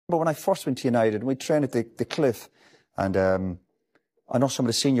But when I first went to United, we trained at the Cliff, and I know some of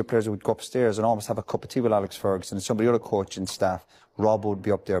the senior players would go upstairs and almost have a cup of tea with Alex Ferguson and some of the other coaching staff. Rob would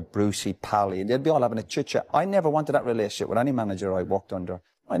be up there, Brucey, Pally, and they'd be all having a chit-chat. I never wanted that relationship with any manager I worked under.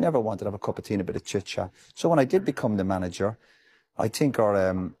 I never wanted to have a cup of tea and a bit of chit-chat. So when I did become the manager, I think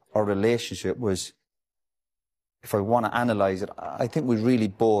our relationship was, if I want to analyse it, I think we really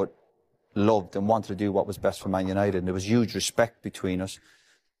both loved and wanted to do what was best for Man United, and there was huge respect between us.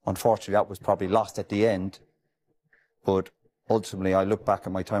 Unfortunately, that was probably lost at the end, but ultimately, I look back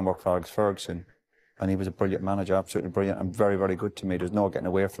at my time working for Alex Ferguson, and he was a brilliant manager, absolutely brilliant, and very, very good to me. There's no getting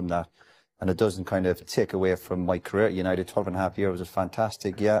away from that. And it doesn't kind of take away from my career at United. 12.5 years was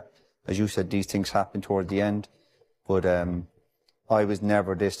fantastic. Yeah, as you said, these things happen toward the end. But I was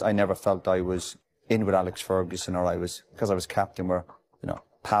never this. I never felt I was in with Alex Ferguson, or because I was captain, we're,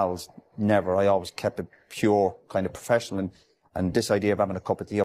 pals. Never. I always kept it pure, kind of professional. And this idea of having a cup of tea